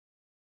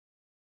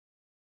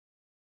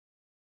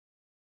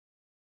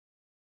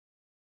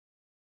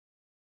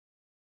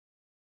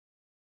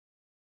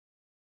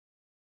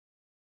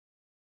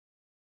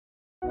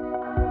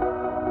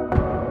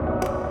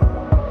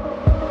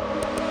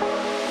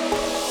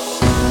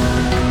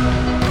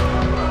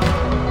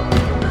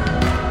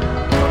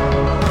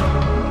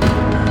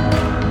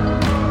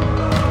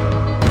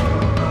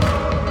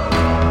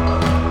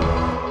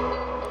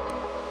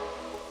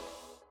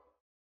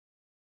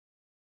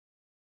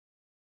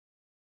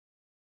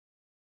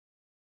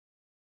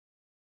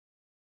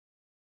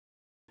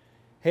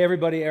Hey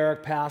everybody,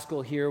 Eric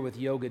Paschal here with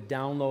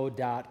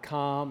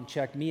yogadownload.com.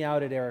 Check me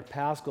out at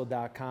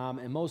ericpaschal.com,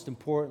 and most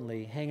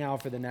importantly, hang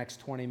out for the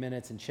next 20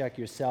 minutes and check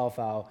yourself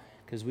out,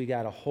 because we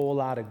got a whole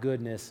lot of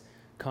goodness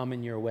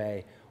coming your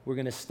way. We're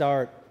going to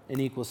start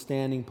an equal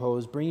standing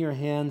pose. Bring your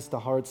hands to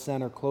heart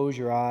center, close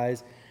your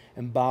eyes,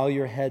 and bow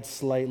your head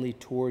slightly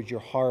towards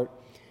your heart.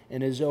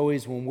 And as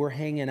always, when we're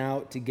hanging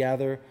out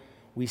together,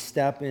 we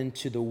step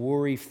into the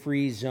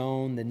worry-free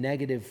zone, the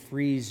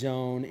negative-free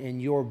zone,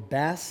 and your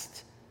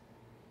best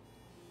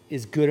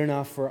is good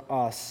enough for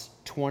us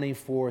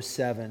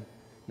 24/7.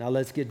 Now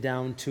let's get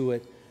down to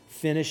it.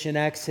 Finish and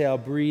exhale.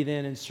 Breathe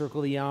in and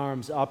circle the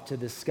arms up to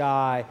the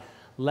sky.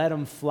 Let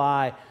them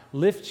fly.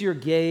 Lift your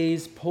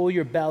gaze, pull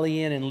your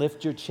belly in and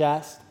lift your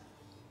chest.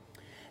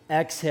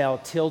 Exhale,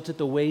 tilt at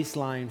the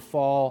waistline,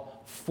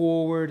 fall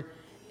forward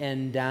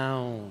and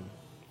down.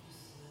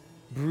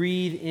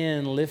 Breathe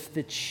in, lift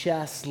the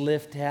chest,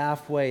 lift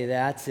halfway,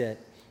 that's it.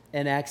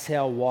 And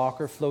exhale, walk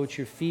or float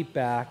your feet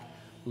back,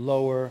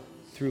 lower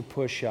through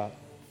push-up.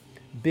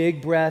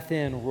 Big breath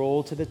in,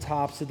 roll to the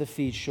tops of the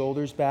feet,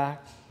 shoulders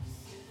back.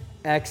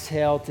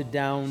 Exhale to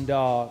down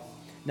dog.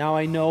 Now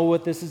I know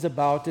what this is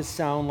about to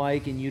sound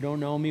like, and you don't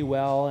know me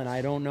well, and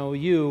I don't know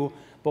you,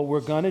 but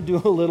we're going to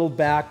do a little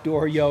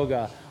backdoor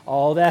yoga.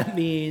 All that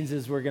means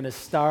is we're going to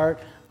start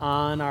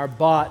on our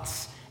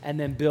butts and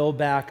then build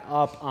back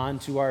up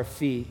onto our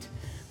feet.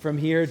 From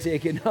here,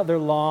 take another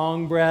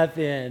long breath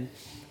in.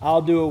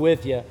 I'll do it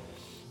with you.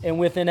 And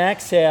with an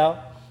exhale,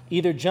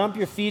 either jump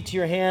your feet to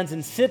your hands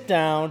and sit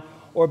down,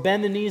 or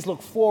bend the knees,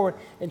 look forward,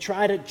 and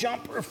try to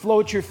jump or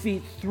float your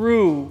feet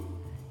through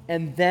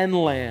and then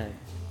land.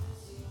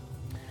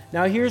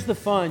 Now here's the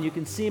fun. You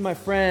can see my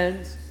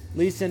friends,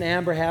 Lisa and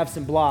Amber, have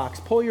some blocks.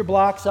 Pull your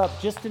blocks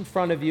up just in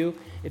front of you.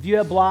 If you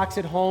have blocks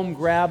at home,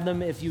 grab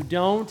them. If you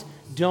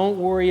don't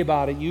worry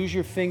about it. Use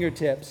your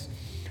fingertips.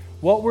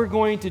 What we're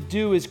going to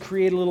do is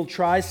create a little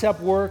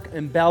tricep work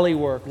and belly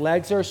work.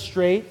 Legs are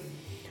straight.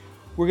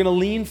 We're going to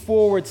lean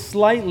forward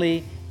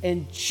slightly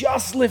and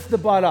just lift the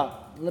butt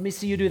up. Let me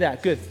see you do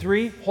that. Good.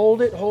 3,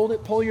 hold it,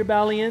 pull your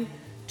belly in.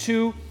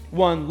 2,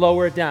 1,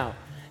 lower it down.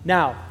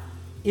 Now,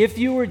 if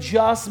you were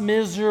just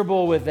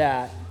miserable with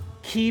that,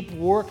 keep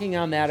working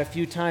on that a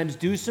few times.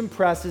 Do some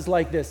presses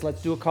like this.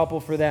 Let's do a couple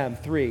for them.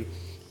 3,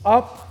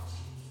 up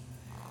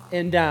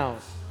and down.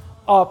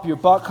 Up, your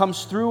butt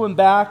comes through and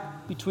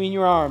back between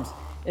your arms.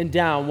 And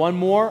down. One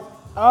more.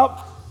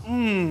 Up,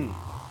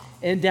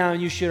 and down.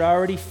 You should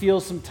already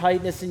feel some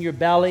tightness in your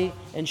belly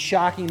and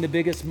shocking the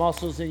biggest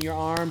muscles in your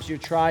arms, your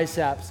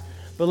triceps.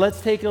 But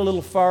let's take it a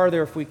little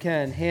farther if we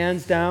can.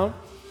 Hands down,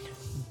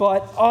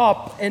 butt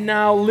up, and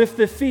now lift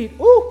the feet.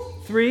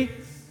 3,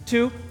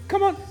 2,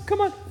 come on,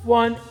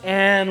 1,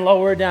 and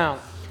lower down.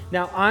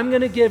 Now I'm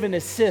going to give an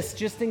assist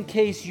just in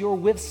case you're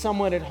with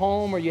someone at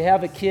home or you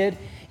have a kid.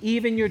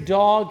 Even your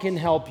dog can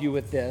help you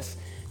with this.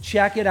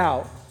 Check it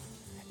out.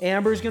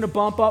 Amber's going to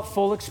bump up,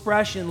 full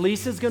expression.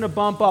 Lisa's going to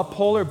bump up,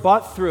 pull her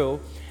butt through.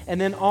 And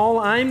then all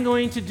I'm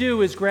going to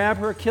do is grab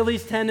her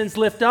Achilles tendons,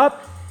 lift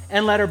up,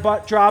 and let her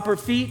butt drop her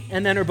feet,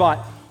 and then her butt.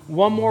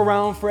 One more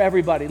round for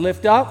everybody.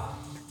 Lift up,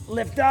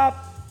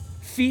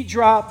 feet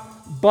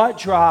drop, butt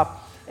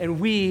drop, and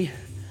we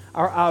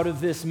are out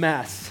of this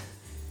mess.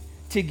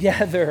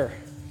 Together.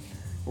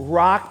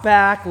 Rock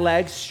back,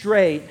 legs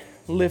straight.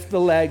 Lift the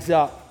legs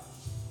up.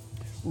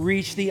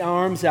 Reach the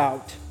arms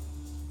out.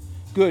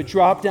 Good.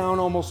 Drop down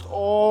almost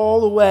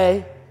all the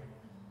way.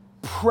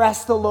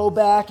 Press the low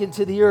back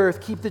into the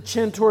earth. Keep the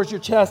chin towards your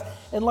chest.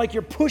 And like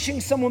you're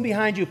pushing someone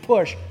behind you,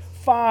 push.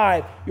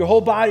 5. Your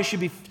whole body should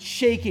be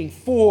shaking.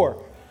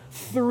 4,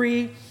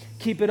 3.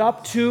 Keep it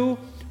up. 2,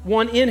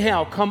 1.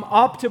 Inhale. Come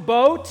up to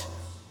boat.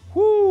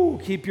 Woo.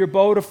 Keep your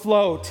boat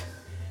afloat.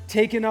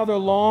 Take another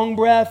long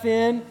breath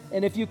in.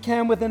 And if you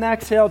can, with an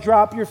exhale,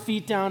 drop your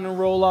feet down and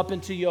roll up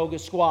into yoga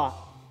squat.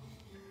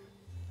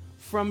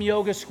 From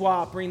yoga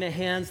squat, bring the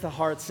hands to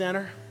heart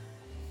center.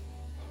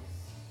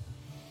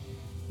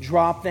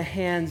 Drop the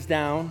hands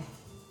down.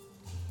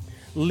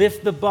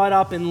 Lift the butt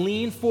up and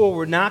lean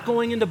forward, not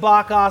going into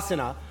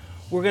Bakasana.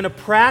 We're going to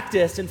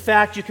practice. In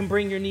fact, you can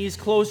bring your knees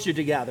closer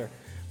together.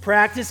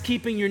 Practice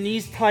keeping your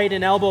knees tight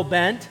and elbow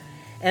bent,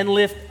 and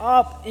lift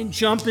up and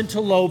jump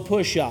into low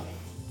push-up.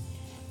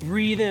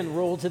 Breathe in,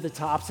 roll to the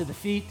tops of the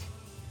feet.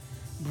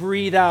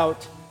 Breathe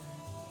out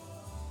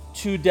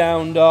to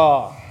down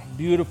dog.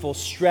 Beautiful.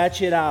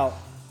 Stretch it out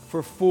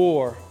for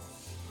 4,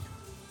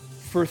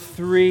 for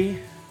 3,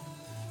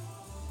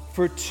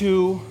 for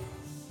 2,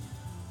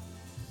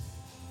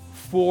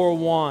 for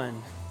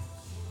 1.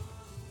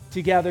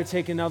 Together,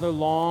 take another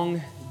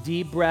long,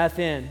 deep breath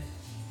in.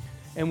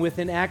 And with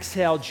an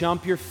exhale,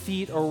 jump your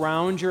feet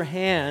around your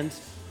hands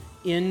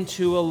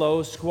into a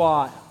low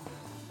squat.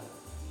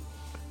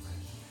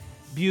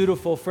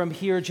 Beautiful. From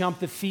here, jump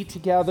the feet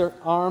together,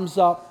 arms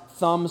up,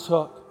 thumbs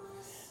hook.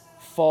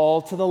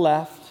 Fall to the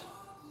left.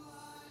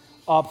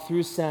 Up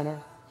through center,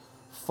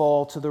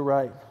 fall to the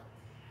right.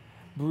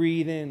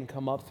 Breathe in,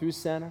 come up through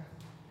center.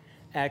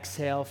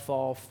 Exhale,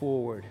 fall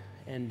forward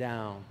and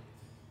down.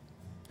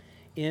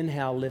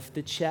 Inhale, lift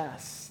the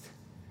chest.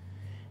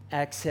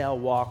 Exhale,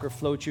 walk or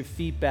float your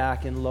feet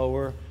back and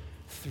lower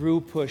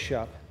through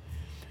push-up.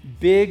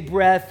 Big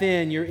breath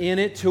in. You're in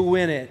it to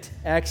win it.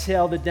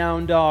 Exhale the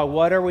down dog.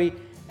 What are we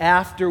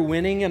after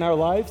winning in our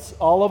lives?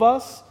 All of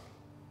us?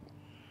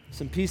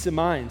 Some peace of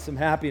mind, some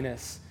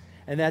happiness.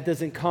 And that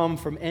doesn't come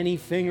from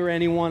anything or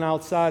anyone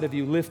outside of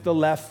you. Lift the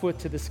left foot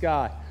to the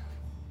sky.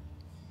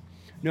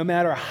 No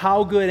matter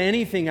how good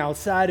anything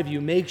outside of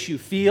you makes you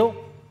feel,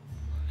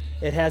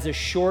 it has a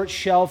short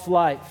shelf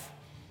life.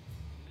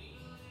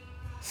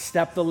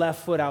 Step the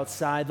left foot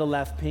outside the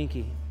left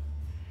pinky.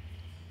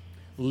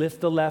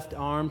 Lift the left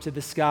arm to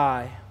the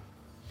sky.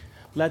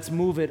 Let's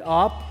move it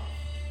up.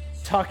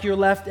 Tuck your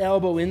left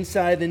elbow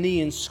inside the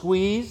knee and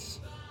squeeze.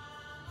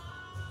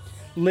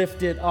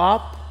 Lift it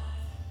up.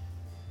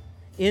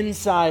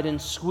 Inside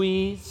and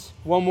squeeze.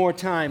 One more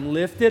time.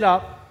 Lift it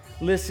up.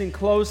 Listen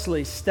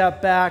closely.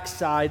 Step back,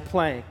 side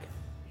plank.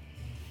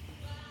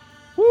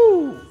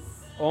 Woo!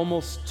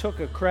 Almost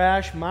took a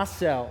crash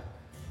myself.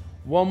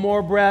 One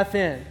more breath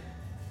in.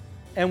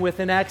 And with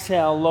an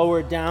exhale,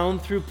 lower down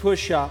through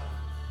push-up.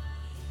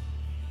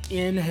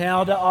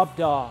 Inhale to up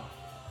dog.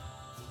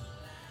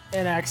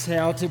 And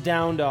exhale to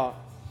down dog.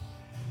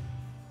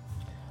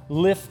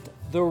 Lift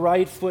the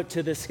right foot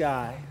to the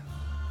sky.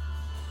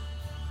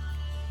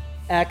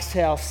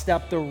 Exhale,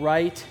 step the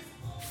right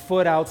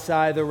foot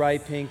outside the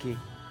right pinky.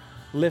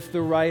 Lift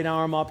the right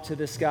arm up to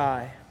the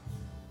sky.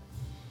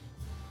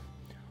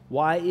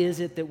 Why is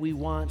it that we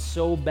want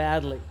so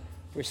badly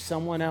for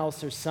someone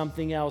else or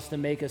something else to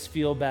make us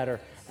feel better?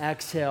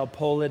 Exhale,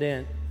 pull it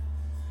in.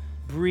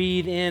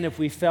 Breathe in. If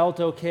we felt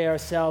okay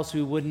ourselves,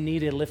 we wouldn't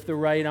need it. Lift the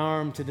right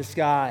arm to the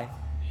sky.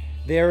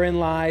 Therein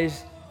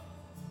lies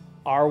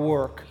our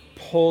work.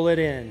 Pull it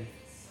in.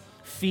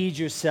 Feed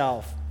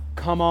yourself.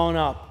 Come on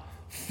up.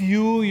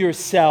 Fuel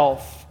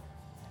yourself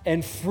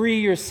and free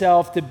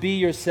yourself to be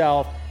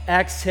yourself.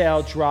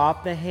 Exhale,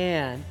 drop the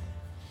hand.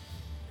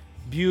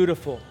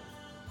 Beautiful.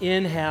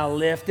 Inhale,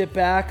 lift it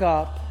back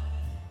up.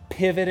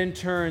 Pivot and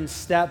turn,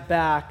 step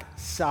back,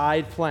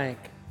 side plank.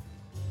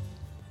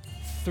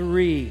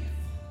 3,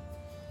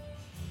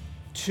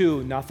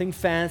 2, nothing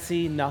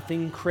fancy,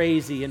 nothing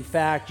crazy. In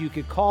fact, you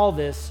could call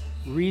this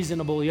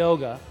reasonable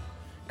yoga.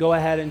 Go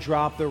ahead and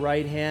drop the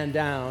right hand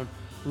down,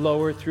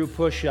 lower through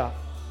push-up.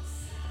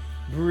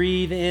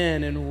 Breathe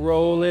in and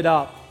roll it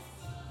up.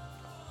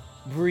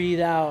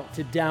 Breathe out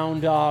to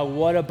down dog.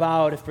 What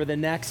about if for the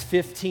next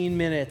 15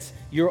 minutes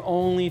your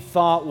only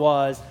thought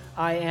was,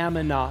 I am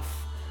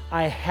enough.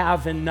 I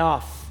have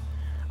enough.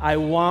 I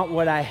want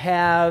what I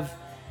have,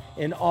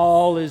 and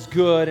all is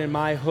good in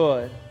my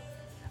hood.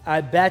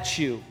 I bet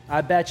you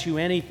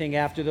anything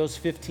after those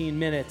 15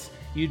 minutes,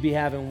 you'd be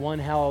having one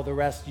hell of the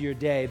rest of your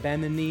day.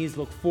 Bend the knees,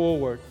 look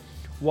forward.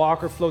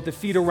 Walk or float the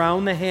feet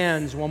around the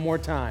hands one more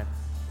time.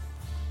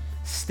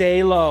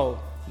 Stay low.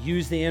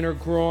 Use the inner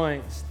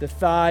groins, the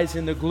thighs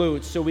and the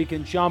glutes so we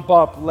can jump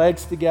up,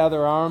 legs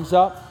together, arms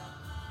up.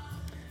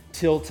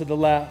 Tilt to the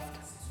left.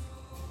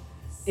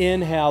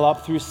 Inhale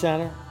up through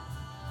center.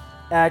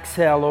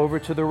 Exhale over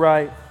to the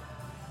right.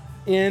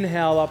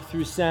 Inhale up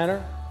through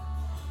center.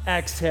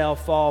 Exhale,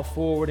 fall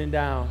forward and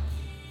down.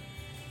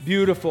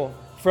 Beautiful.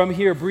 From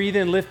here, breathe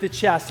in, lift the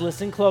chest.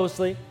 Listen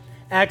closely.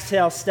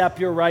 Exhale, step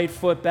your right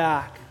foot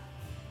back.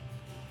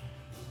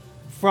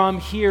 From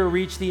here,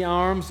 reach the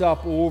arms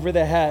up over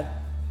the head.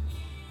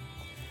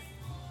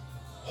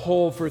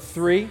 Hold for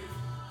 3,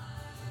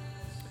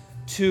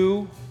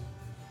 2,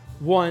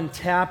 1.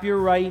 Tap your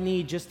right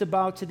knee just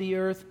about to the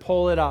earth.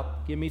 Pull it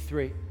up. Give me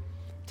 3.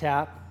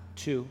 Tap,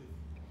 2.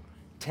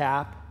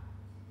 Tap.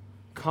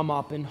 Come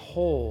up and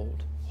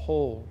hold.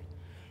 Hold.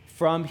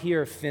 From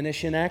here,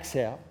 finish and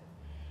exhale.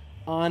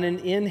 On an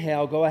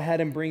inhale, go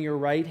ahead and bring your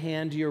right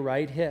hand to your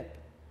right hip.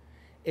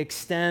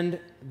 Extend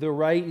the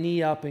right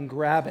knee up and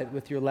grab it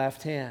with your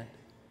left hand.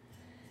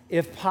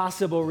 If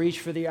possible, reach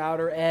for the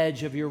outer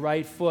edge of your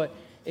right foot.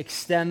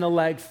 Extend the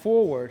leg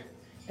forward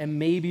and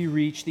maybe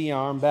reach the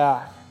arm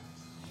back.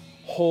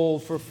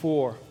 Hold for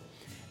 4.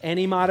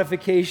 Any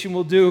modification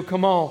will do.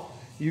 Come on.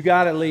 You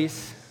got it,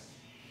 Lise.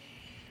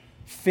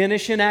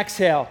 Finish and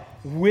exhale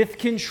with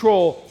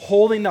control,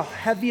 holding the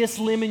heaviest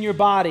limb in your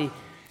body.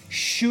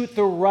 Shoot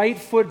the right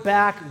foot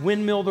back,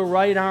 windmill the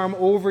right arm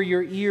over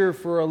your ear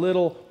for a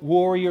little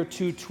warrior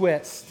 2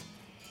 twist.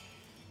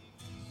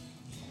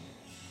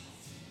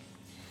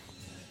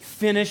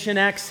 Finish and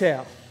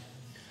exhale.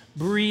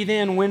 Breathe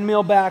in,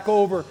 windmill back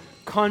over,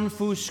 kung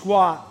fu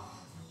squat,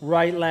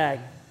 right leg.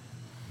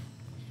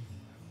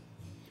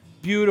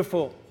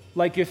 Beautiful.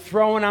 Like you're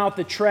throwing out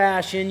the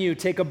trash in you.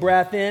 Take a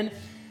breath in,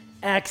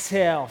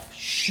 exhale,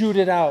 shoot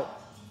it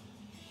out.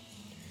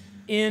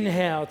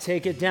 Inhale,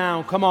 take it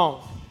down, come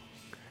on.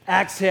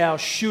 Exhale,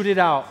 shoot it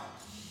out.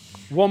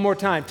 One more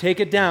time,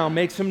 take it down,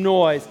 make some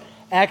noise.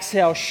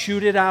 Exhale,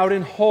 shoot it out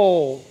and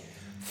hold.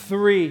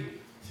 3,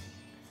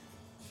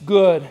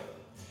 good.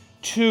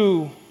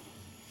 2,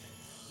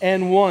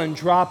 and 1.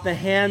 Drop the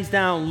hands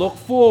down, look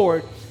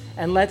forward,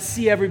 and let's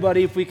see,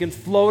 everybody, if we can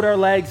float our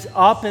legs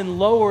up and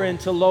lower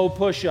into low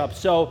push-up.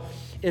 So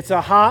it's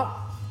a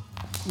hop,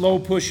 low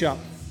push-up.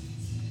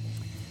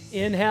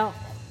 Inhale.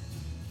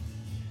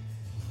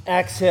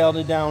 Exhale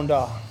to down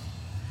dog.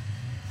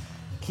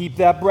 Keep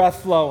that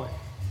breath flowing.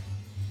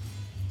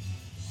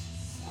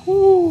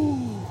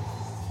 Whoo.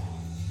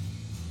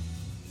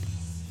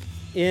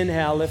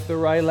 Inhale, lift the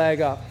right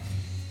leg up.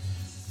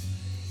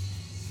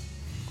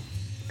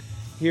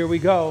 Here we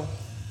go.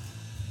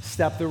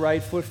 Step the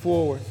right foot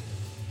forward.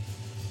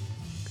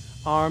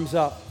 Arms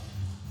up.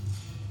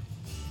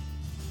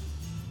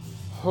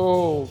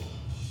 Hold.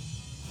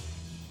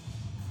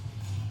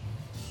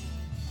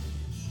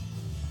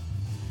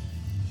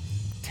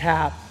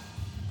 Tap.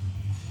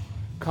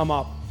 Come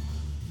up.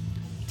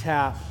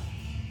 Tap.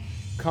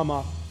 Come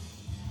up.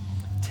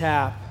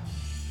 Tap.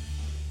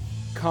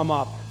 Come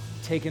up.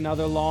 Take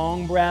another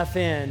long breath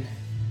in.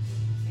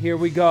 Here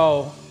we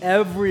go.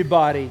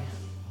 Everybody.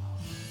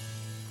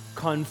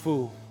 Kung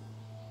Fu.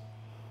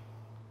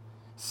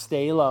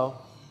 Stay low.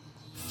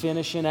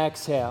 Finish and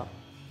exhale.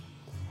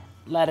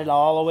 Let it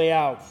all the way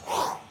out.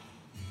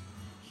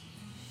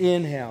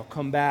 Inhale,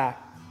 come back.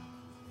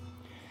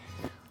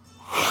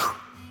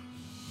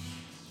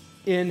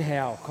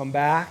 Inhale, come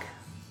back.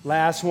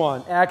 Last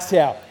one.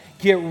 Exhale.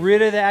 Get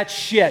rid of that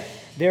shit.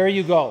 There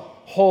you go.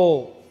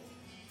 Hold.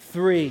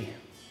 3,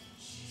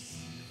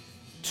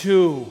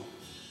 2,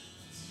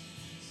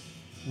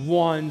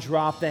 1.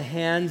 Drop the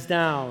hands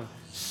down.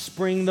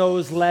 Spring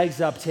those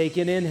legs up. Take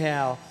an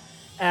inhale.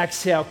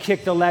 Exhale.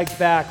 Kick the legs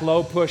back.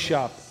 Low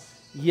push-up.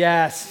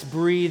 Yes.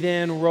 Breathe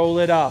in. Roll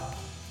it up.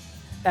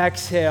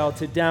 Exhale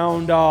to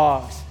down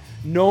dogs.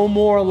 No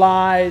more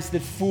lies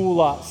that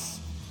fool us.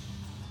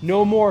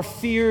 No more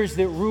fears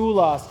that rule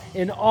us.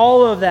 And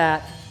all of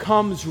that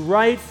comes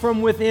right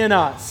from within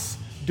us.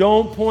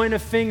 Don't point a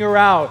finger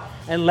out.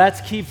 And let's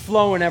keep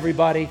flowing,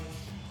 everybody.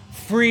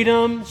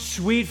 Freedom,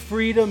 sweet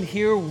freedom,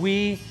 here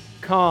we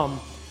come.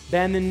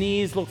 Bend the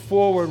knees, look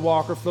forward,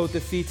 walk or float the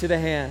feet to the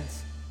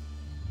hands.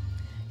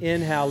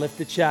 Inhale, lift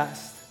the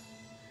chest.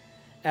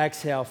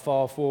 Exhale,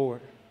 fall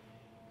forward.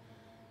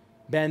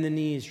 Bend the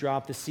knees,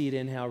 drop the seat.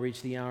 Inhale,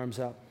 reach the arms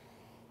up.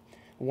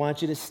 I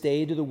want you to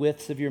stay to the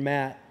widths of your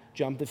mat.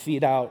 Jump the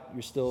feet out.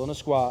 You're still in a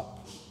squat.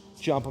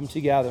 Jump them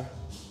together.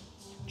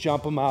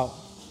 Jump them out.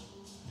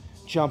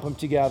 Jump them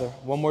together.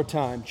 One more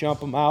time. Jump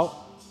them out.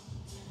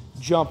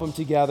 Jump them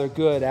together.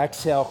 Good.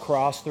 Exhale,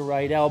 cross the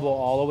right elbow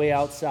all the way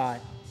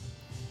outside.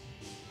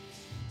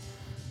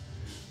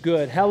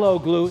 Good. Hello,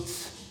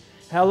 glutes.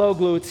 Hello,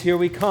 glutes. Here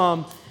we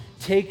come.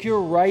 Take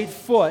your right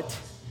foot.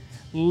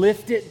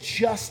 Lift it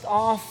just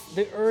off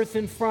the earth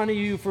in front of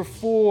you for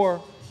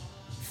 4,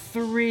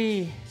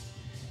 3,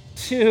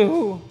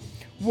 2,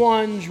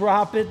 1.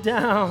 Drop it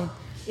down.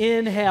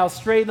 Inhale.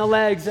 Straighten the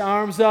legs.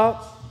 Arms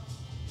up.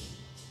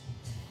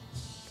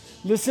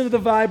 Listen to the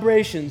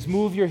vibrations.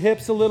 Move your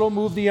hips a little.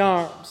 Move the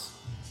arms.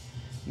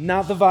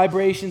 Not the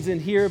vibrations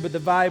in here, but the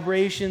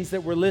vibrations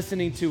that we're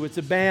listening to. It's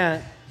a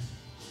band.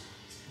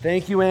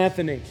 Thank you,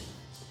 Anthony.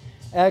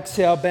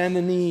 Exhale, bend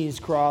the knees,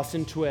 cross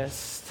and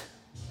twist.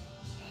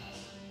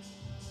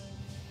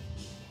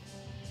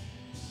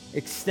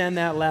 Extend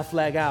that left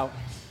leg out.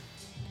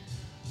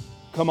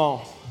 Come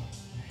on.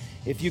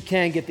 If you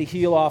can, get the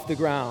heel off the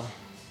ground.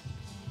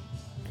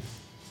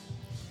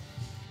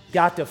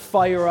 Got to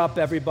fire up,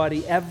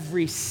 everybody.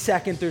 Every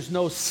second, there's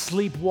no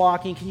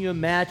sleepwalking. Can you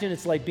imagine?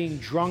 It's like being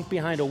drunk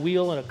behind a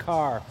wheel in a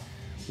car.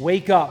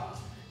 Wake up.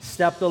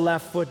 Step the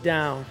left foot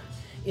down.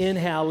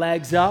 Inhale,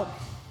 legs up,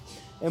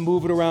 and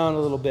move it around a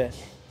little bit.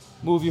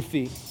 Move your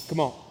feet. Come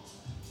on.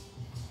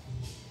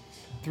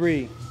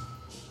 3,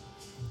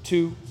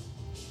 2,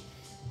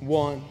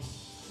 1.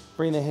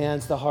 Bring the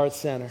hands to heart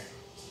center.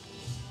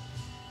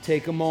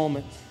 Take a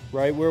moment,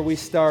 right where we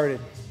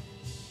started.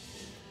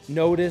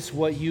 Notice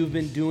what you've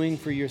been doing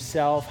for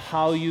yourself,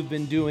 how you've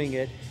been doing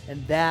it,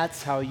 and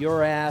that's how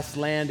your ass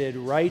landed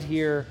right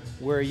here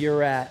where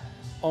you're at.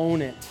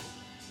 Own it.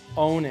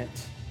 Own it.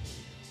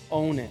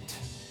 Own it.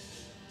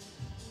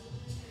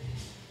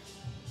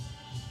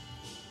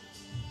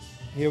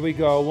 Here we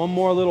go. One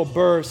more little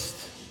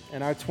burst,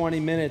 and our 20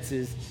 minutes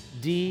is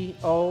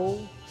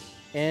D-O-N-E.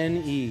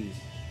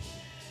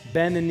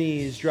 Bend the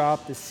knees,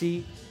 drop the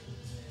seat,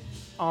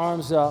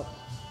 arms up.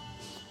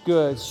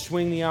 Good.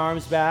 Swing the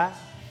arms back,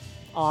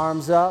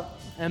 arms up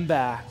and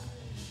back.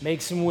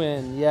 Make some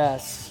wind.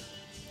 Yes.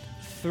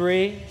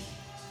 3,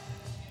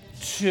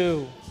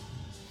 2,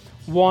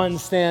 1.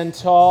 Stand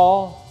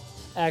tall.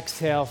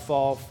 Exhale,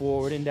 fall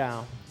forward and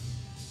down.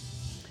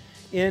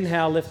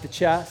 Inhale, lift the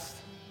chest.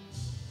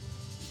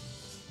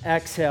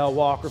 Exhale,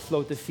 walk or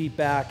float the feet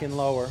back and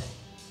lower.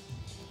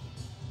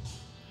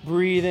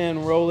 Breathe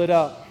in, roll it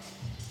up.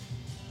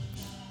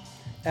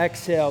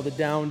 Exhale, the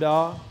down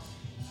dog.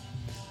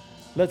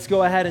 Let's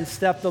go ahead and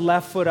step the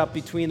left foot up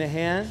between the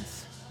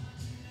hands.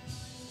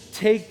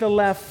 Take the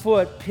left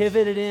foot,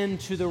 pivot it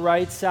into the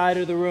right side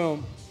of the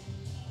room.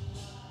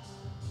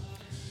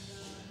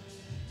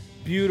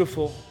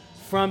 Beautiful.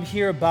 From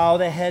here, bow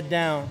the head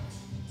down.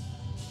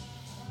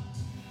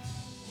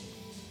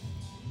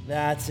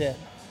 That's it.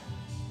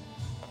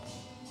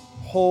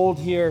 Hold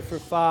here for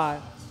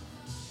 5.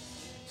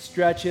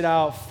 Stretch it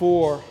out.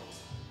 4,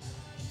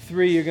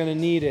 3, you're going to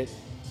need it.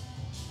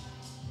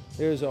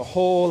 There's a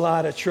whole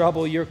lot of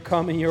trouble you're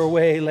coming your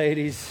way,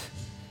 ladies.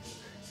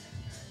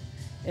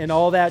 And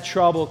all that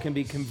trouble can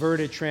be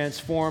converted,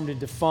 transformed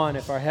into fun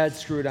if our head's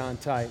screwed on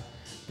tight.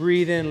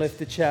 Breathe in, lift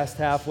the chest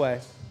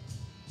halfway.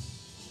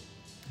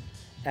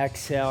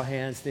 Exhale,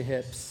 hands to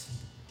hips.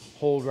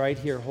 Hold right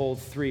here,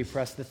 hold 3,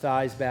 press the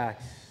thighs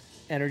back.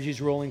 Energy's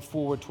rolling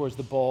forward towards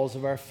the balls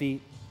of our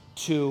feet.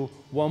 2,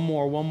 one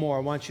more. I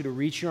want you to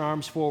reach your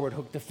arms forward,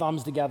 hook the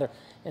thumbs together,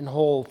 and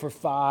hold for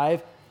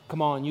 5.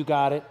 Come on, you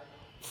got it.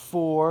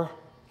 4,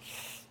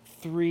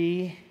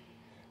 3,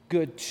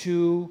 good.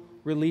 2,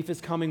 relief is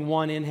coming.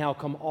 1, inhale,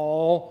 come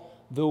all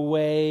the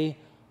way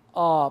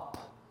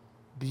up.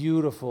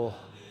 Beautiful.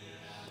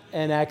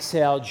 And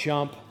exhale,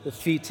 jump the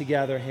feet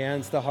together,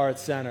 hands to heart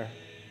center.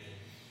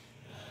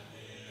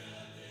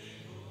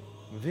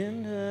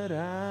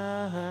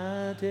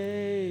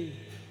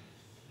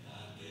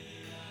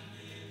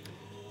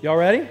 Y'all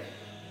ready?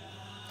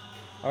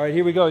 All right,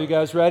 here we go. You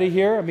guys ready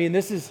here? I mean,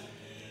 this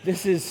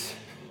is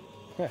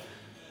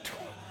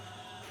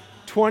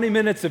 20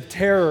 minutes of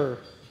terror.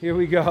 Here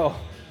we go.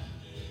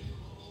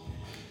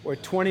 Or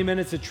 20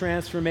 minutes of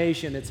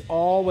transformation. It's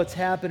all what's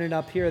happening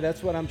up here.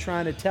 That's what I'm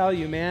trying to tell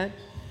you, man.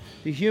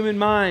 The human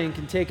mind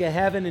can take a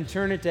heaven and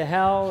turn it to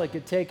hell. It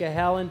could take a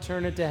hell and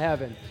turn it to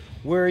heaven.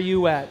 Where are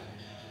you at?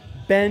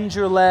 Bend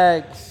your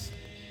legs.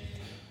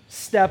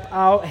 Step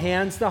out,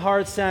 hands to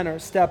heart center.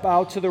 Step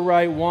out to the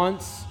right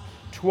once,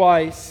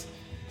 twice.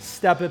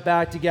 Step it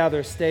back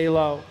together. Stay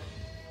low.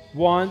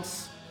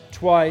 Once,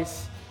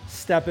 twice.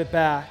 Step it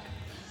back.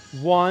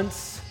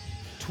 Once,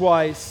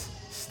 twice.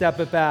 Step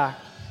it back.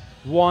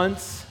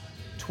 Once,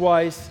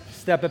 twice.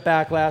 Step it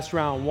back. Last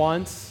round.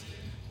 Once,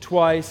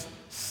 twice.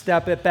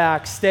 Step it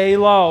back. Stay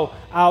low.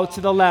 Out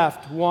to the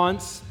left.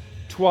 Once,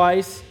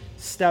 twice.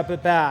 Step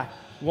it back.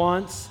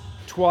 Once,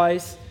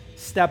 twice.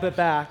 Step it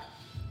back.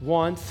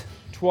 Once,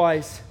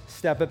 twice.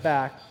 Step it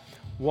back.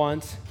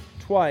 Once,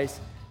 twice.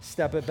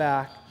 Step it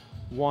back.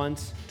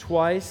 Once,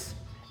 twice.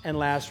 And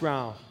last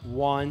round.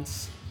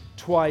 Once,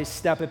 twice.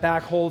 Step it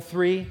back. Hold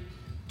 3,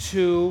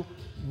 2,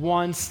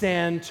 1.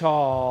 Stand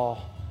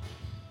tall.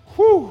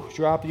 Whew.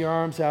 Drop your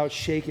arms out.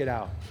 Shake it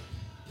out.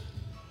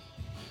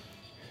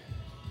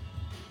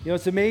 You know,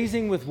 it's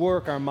amazing with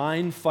work. Our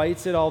mind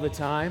fights it all the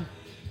time.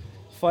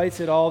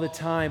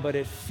 But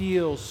it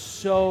feels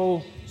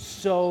so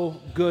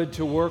good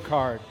to work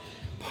hard.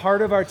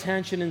 Part of our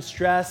tension and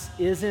stress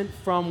isn't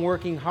from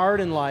working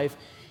hard in life.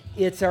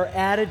 It's our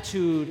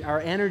attitude, our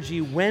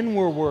energy when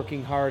we're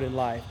working hard in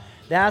life.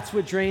 That's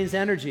what drains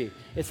energy.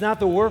 It's not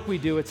the work we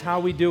do, it's how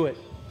we do it.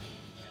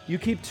 You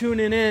keep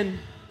tuning in.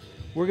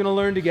 We're going to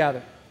learn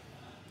together.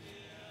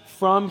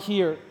 From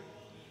here,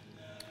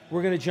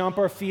 we're going to jump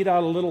our feet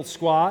out a little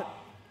squat,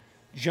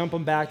 jump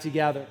them back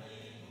together.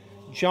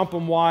 Jump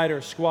them wider,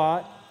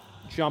 squat,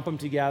 jump them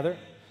together.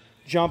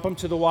 Jump them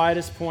to the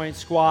widest point,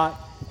 squat,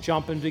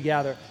 jump them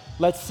together.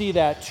 Let's see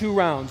that. 2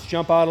 rounds.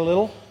 Jump out a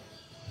little,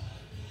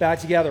 back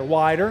together,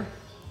 wider,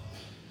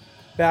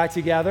 back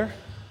together,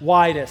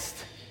 widest,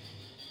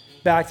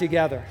 back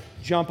together.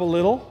 Jump a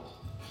little,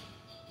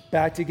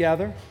 back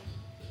together,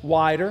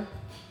 wider,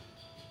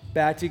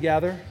 back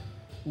together,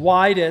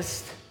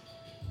 widest,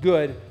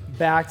 good,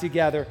 back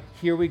together.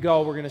 Here we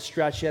go. We're going to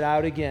stretch it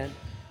out again.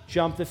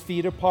 Jump the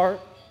feet apart.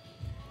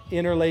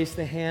 Interlace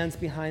the hands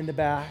behind the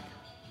back.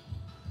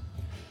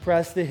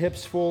 Press the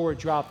hips forward.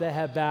 Drop the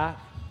head back.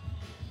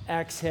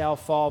 Exhale,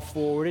 fall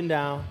forward and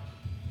down.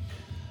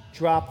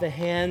 Drop the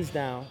hands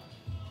down.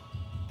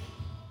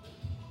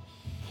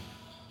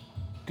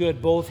 Good.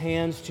 Both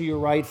hands to your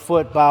right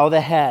foot. Bow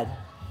the head.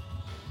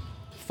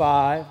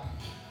 5,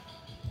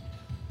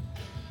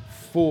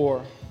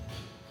 4,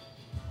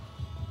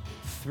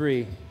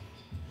 3,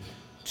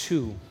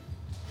 2,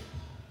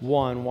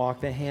 1.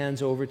 Walk the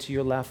hands over to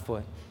your left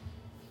foot.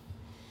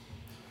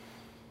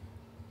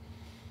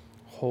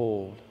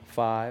 Hold.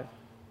 5,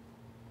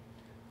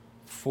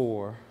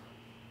 4,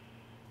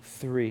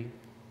 3,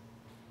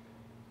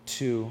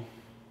 2,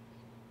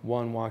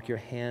 1. Walk your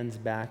hands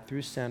back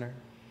through center.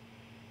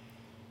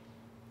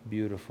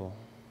 Beautiful.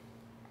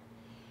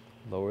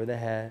 Lower the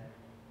head.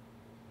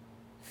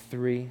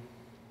 3,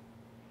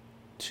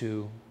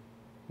 2,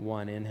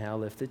 1. Inhale,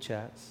 lift the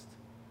chest.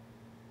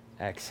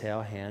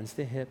 Exhale, hands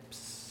to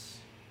hips.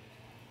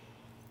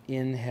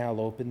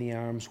 Inhale, open the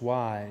arms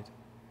wide.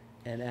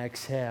 And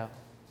exhale.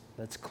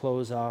 Let's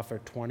close off our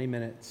 20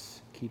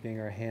 minutes, keeping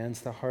our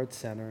hands to heart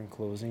center and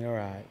closing our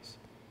eyes.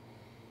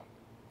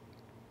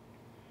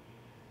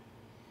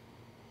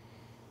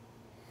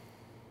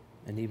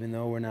 And even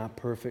though we're not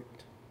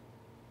perfect,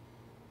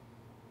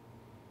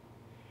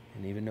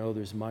 and even though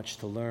there's much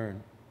to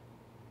learn,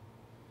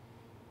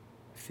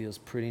 it feels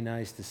pretty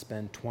nice to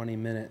spend 20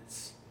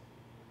 minutes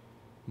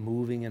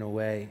moving in a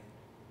way,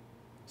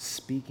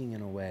 speaking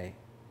in a way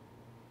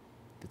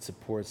that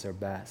supports our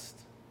best.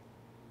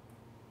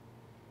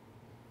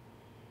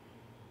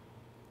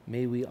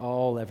 May we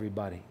all,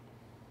 everybody,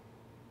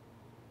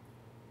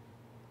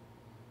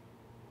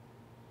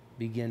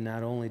 begin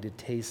not only to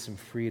taste some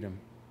freedom,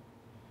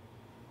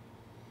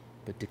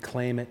 but to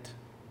claim it,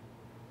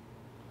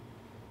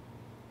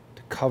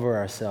 to cover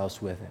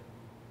ourselves with it,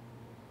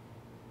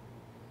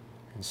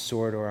 and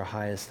soar to our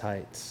highest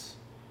heights.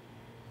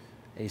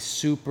 A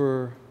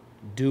super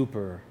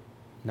duper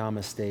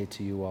namaste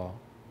to you all.